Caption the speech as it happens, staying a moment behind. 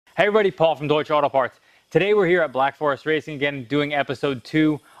Hey everybody, Paul from Deutsche Auto Parts. Today we're here at Black Forest Racing again doing episode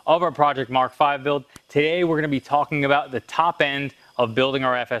 2 of our Project MK5 build. Today we're going to be talking about the top end of building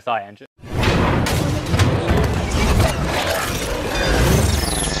our FSI engine.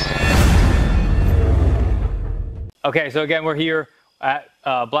 Okay, so again we're here at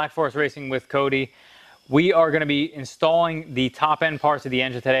Black Forest Racing with Cody. We are going to be installing the top end parts of the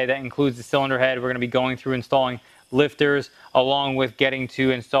engine today. That includes the cylinder head. We're going to be going through installing lifters along with getting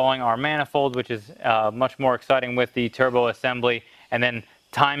to installing our manifold, which is much more exciting with the turbo assembly, and then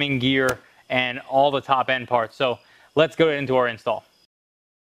timing gear and all the top end parts. So let's go into our install.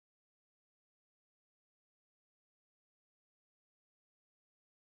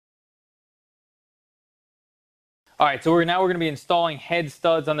 All right, so now we're going to be installing head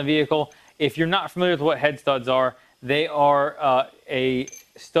studs on the vehicle. If you're not familiar with what head studs are, they are a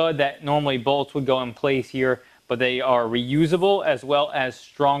stud that normally bolts would go in place here, but they are reusable as well as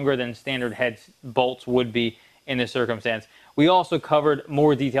stronger than standard head bolts would be in this circumstance. We also covered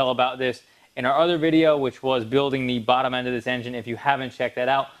more detail about this in our other video, which was building the bottom end of this engine. If you haven't checked that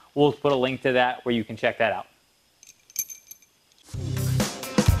out, we'll put a link to that where you can check that out.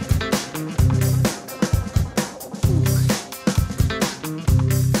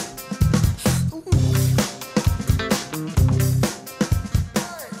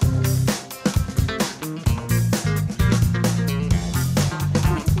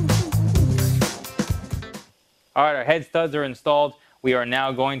 All right, our head studs are installed. We are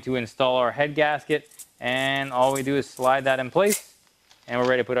now going to install our head gasket, and all we do is slide that in place, and we're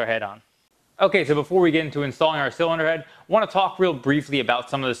ready to put our head on. Okay, so before we get into installing our cylinder head, I want to talk real briefly about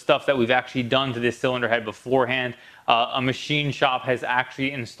some of the stuff that we've actually done to this cylinder head beforehand. A machine shop has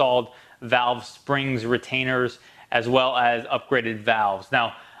actually installed valve springs, retainers, as well as upgraded valves.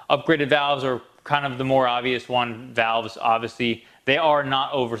 Now, upgraded valves are kind of the more obvious one. Valves, obviously, they are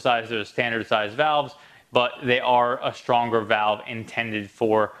not oversized. They're standard size valves, but they are a stronger valve intended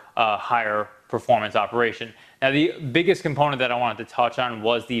for higher performance operation. Now, the biggest component that I wanted to touch on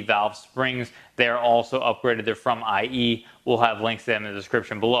was the valve springs. They're also upgraded. They're from IE. We'll have links to them in the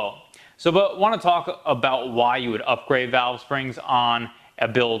description below. But want to talk about why you would upgrade valve springs on a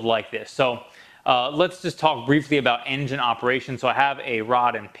build like this. So let's just talk briefly about engine operation. So I have a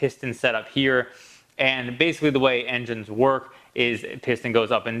rod and piston set up here, and basically the way engines work is piston goes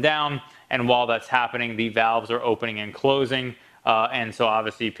up and down, and while that's happening, the valves are opening and closing, and so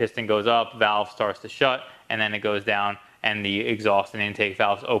obviously piston goes up, valve starts to shut, and then it goes down, and the exhaust and intake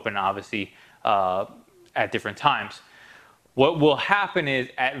valves open obviously at different times. What will happen is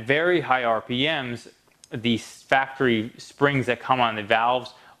at very high RPMs, the factory springs that come on the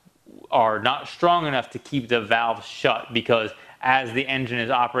valves are not strong enough to keep the valves shut, because as the engine is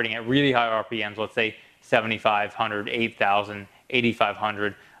operating at really high RPMs, let's say 7,500, 8,000,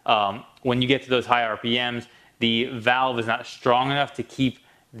 8,500, when you get to those high RPMs, the valve is not strong enough to keep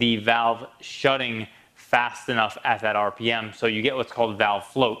the valve shutting fast enough at that RPM, so you get what's called valve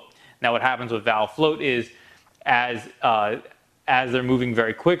float. Now, what happens with valve float is as they're moving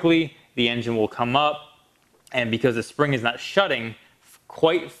very quickly, the engine will come up, and because the spring is not shutting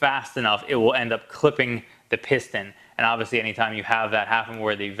quite fast enough, it will end up clipping the piston. And obviously, anytime you have that happen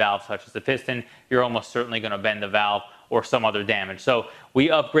where the valve touches the piston, you're almost certainly going to bend the valve or some other damage. So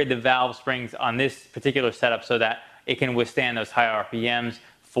we upgrade the valve springs on this particular setup so that it can withstand those high RPMs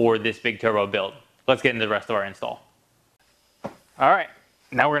for this big turbo build. Let's get into the rest of our install. All right,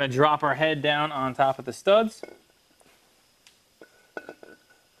 now we're going to drop our head down on top of the studs. A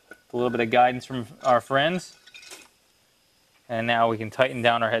little bit of guidance from our friends. And now we can tighten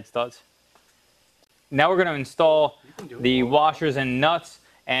down our head studs. Now we're going to install the washers and nuts,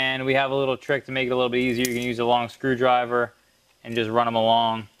 and we have a little trick to make it a little bit easier. You can use a long screwdriver and just run them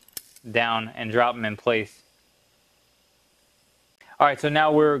along, down, and drop them in place. All right, so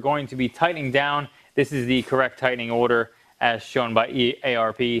now we're going to be tightening down. This is the correct tightening order as shown by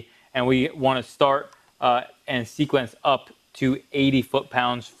ARP, and we want to start and sequence up to 80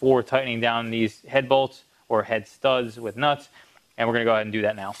 foot-pounds for tightening down these head bolts or head studs with nuts, and we're going to go ahead and do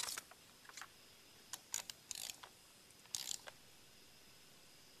that now.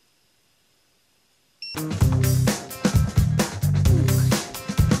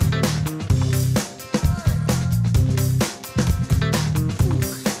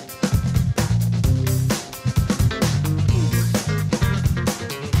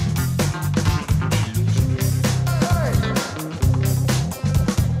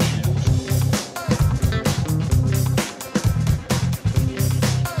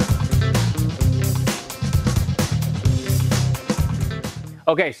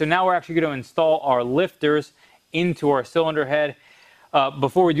 Okay, so now we're actually going to install our lifters into our cylinder head.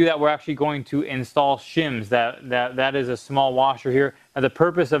 before we do that, we're actually going to install shims. That is a small washer here. Now, the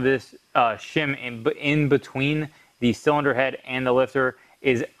purpose of this shim in between the cylinder head and the lifter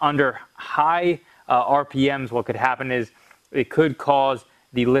is under high RPMs. What could happen is it could cause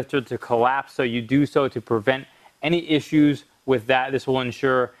the lifter to collapse. So you do so to prevent any issues with that. This will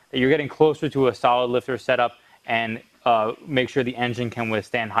ensure that you're getting closer to a solid lifter setup and make sure the engine can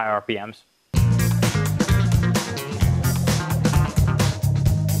withstand high RPMs.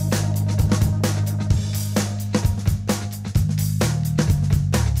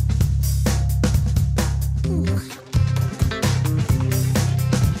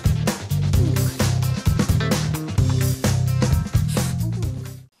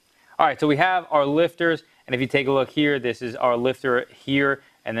 All right, so we have our lifters, and if you take a look here, this is our lifter here,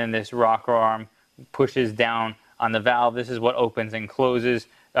 and then this rocker arm pushes down on the valve. This is what opens and closes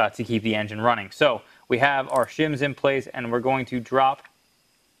to keep the engine running. So we have our shims in place, and we're going to drop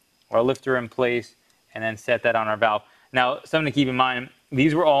our lifter in place and then set that on our valve. Now, something to keep in mind,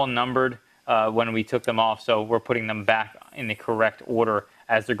 these were all numbered when we took them off, so we're putting them back in the correct order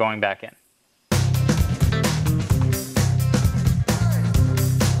as they're going back in.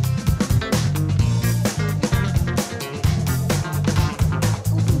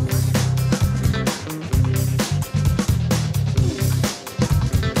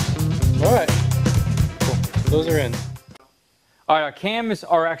 Those are in. All right, our cams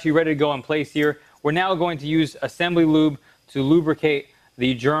are actually ready to go in place here. We're now going to use assembly lube to lubricate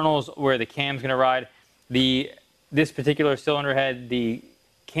the journals where the cam's going to ride. This particular cylinder head, the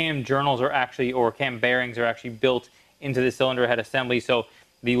cam journals are actually, or cam bearings are actually built into the cylinder head assembly. So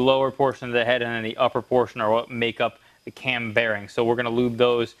the lower portion of the head and then the upper portion are what make up the cam bearings. So we're going to lube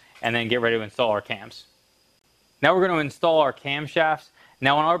those and then get ready to install our cams. Now we're going to install our camshafts.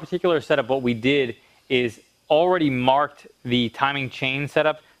 Now on our particular setup, what we did is already marked the timing chain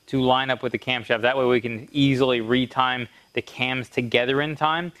setup to line up with the camshaft. That way we can easily retime the cams together in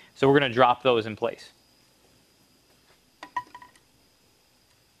time. So we're going to drop those in place.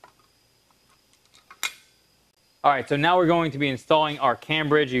 All right, so now we're going to be installing our cam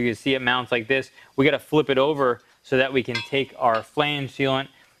bridge. You can see it mounts like this. We got to flip it over so that we can take our flange sealant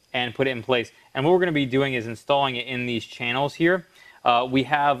and put it in place. And what we're going to be doing is installing it in these channels here. We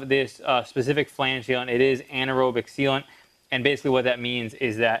have this specific flange sealant. It is anaerobic sealant, and basically what that means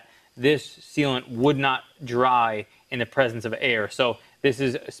is that this sealant would not dry in the presence of air. So this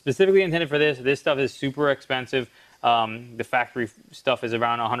is specifically intended for this. This stuff is super expensive. The factory stuff is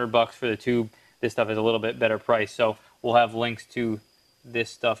around $100 for the tube. This stuff is a little bit better price. So we'll have links to this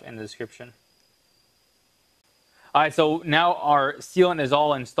stuff in the description. All right, so now our sealant is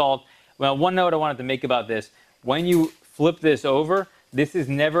all installed. Well, one note I wanted to make about this: when you flip this over, this is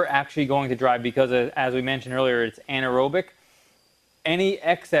never actually going to dry because, as we mentioned earlier, it's anaerobic. Any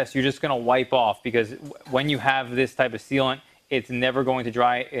excess you're just going to wipe off, because when you have this type of sealant, it's never going to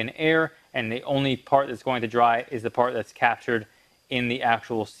dry in air, and the only part that's going to dry is the part that's captured in the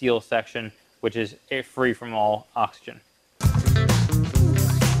actual seal section, which is free from all oxygen.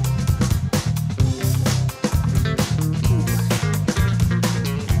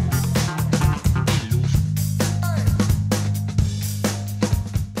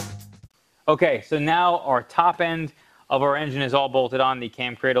 Okay, so now our top end of our engine is all bolted on. The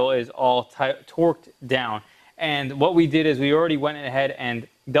cam cradle is all torqued down. And what we did is we already went ahead and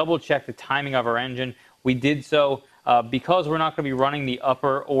double checked the timing of our engine. We did so because we're not going to be running the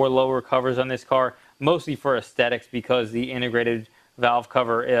upper or lower covers on this car, mostly for aesthetics, because the integrated valve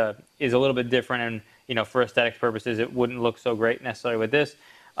cover is a little bit different, and for aesthetics purposes it wouldn't look so great necessarily with this.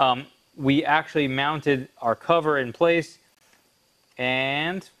 We actually mounted our cover in place,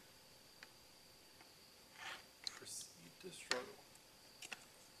 and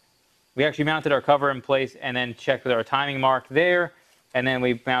we actually mounted our cover in place and then checked with our timing mark there, and then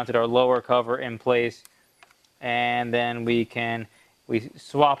we mounted our lower cover in place, and then we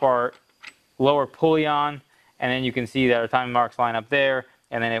swap our lower pulley on, and then you can see that our timing marks line up there,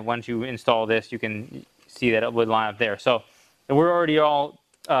 and then once you install this, you can see that it would line up there. So we're already all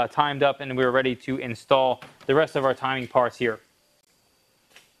timed up, and we're ready to install the rest of our timing parts here.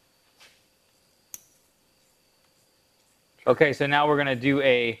 Okay, so now we're going to do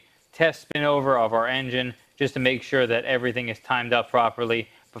a test spin over of our engine just to make sure that everything is timed up properly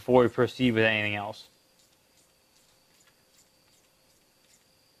before we proceed with anything else.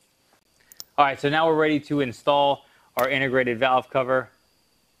 All right, so now we're ready to install our integrated valve cover.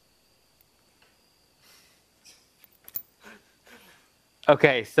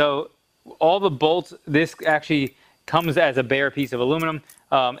 Okay, so all the bolts, this actually comes as a bare piece of aluminum.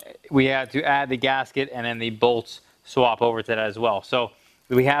 We had to add the gasket and then the bolts swap over to that as well. So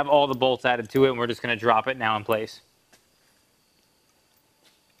we have all the bolts added to it, and we're just going to drop it now in place.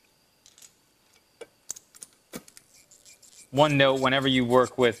 One note, whenever you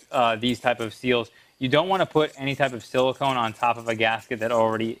work with these type of seals, you don't want to put any type of silicone on top of a gasket that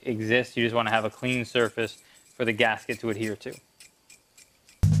already exists. You just want to have a clean surface for the gasket to adhere to.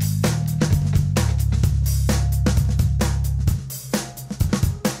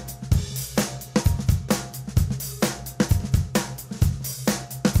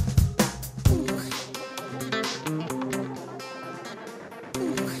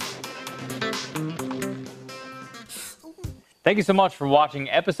 Thank you so much for watching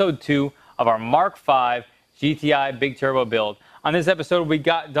episode 2 of our Mark V GTI Big Turbo build. On this episode, we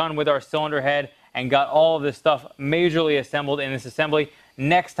got done with our cylinder head and got all of this stuff majorly assembled in this assembly.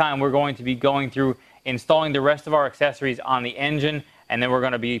 Next time, we're going to be going through installing the rest of our accessories on the engine, and then we're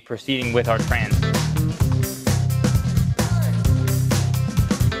going to be proceeding with our trans.